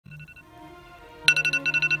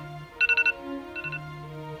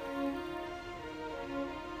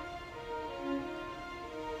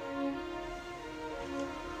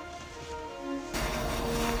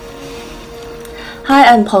Hi,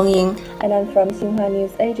 I'm Peng Ying, and I'm from Xinhua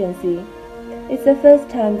News Agency. It's the first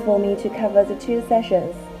time for me to cover the two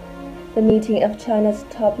sessions, the meeting of China's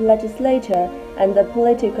top legislature and the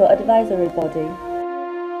political advisory body.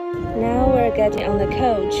 Now we're getting on the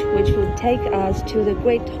coach, which will take us to the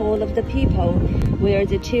Great Hall of the People, where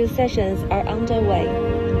the two sessions are underway.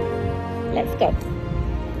 Let's go.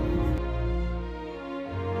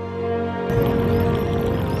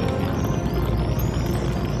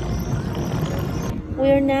 We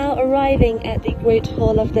are now arriving at the Great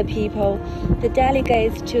Hall of the People. The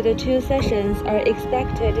delegates to the two sessions are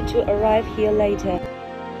expected to arrive here later.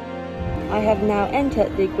 I have now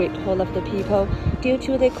entered the Great Hall of the People due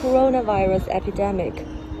to the coronavirus epidemic.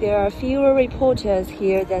 There are fewer reporters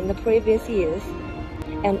here than the previous years.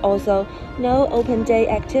 And also, no open day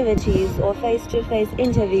activities or face-to-face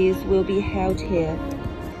interviews will be held here.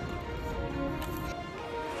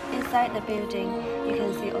 Inside the building, you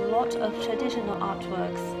can see a lot of traditional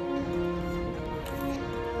artworks.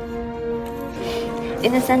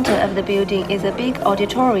 In the center of the building is a big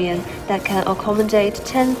auditorium that can accommodate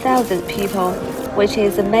 10,000 people, which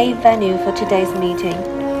is the main venue for today's meeting.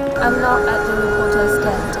 I'm not at the reporter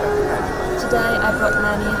stand. Today I brought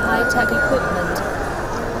many high-tech equipment.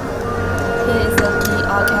 Here is a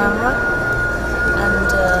VR camera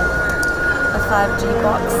and a 5G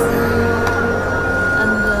box.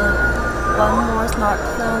 One more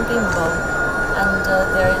smartphone gimbal, and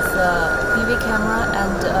there is a PV camera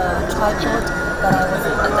and a tripod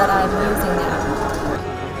that I'm using now.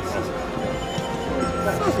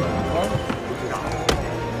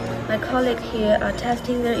 My colleagues here are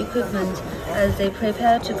testing their equipment as they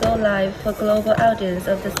prepare to go live for global audience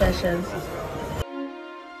of the session.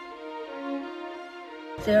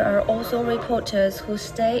 There are also reporters who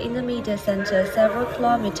stay in the media center several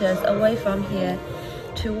kilometers away from here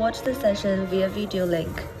to watch the session via video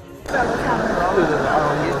link.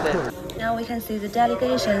 Now we can see the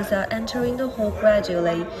delegations are entering the hall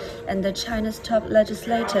gradually, and China's top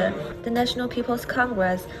legislature, the National People's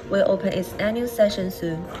Congress, will open its annual session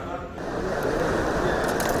soon.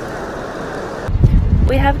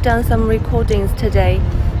 We have done some recordings today,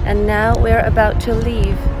 and now we're about to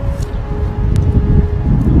leave.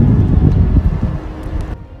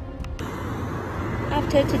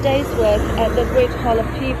 After today's work at the Great Hall of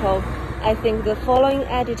People, I think the following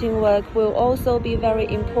editing work will also be very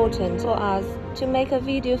important for us to make a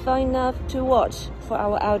video fun enough to watch for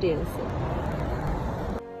our audience.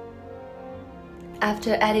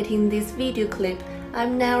 After editing this video clip,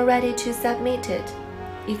 I'm now ready to submit it.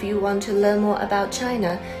 If you want to learn more about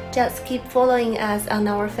China, just keep following us on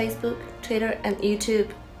our Facebook, Twitter, and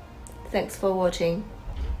YouTube. Thanks for watching.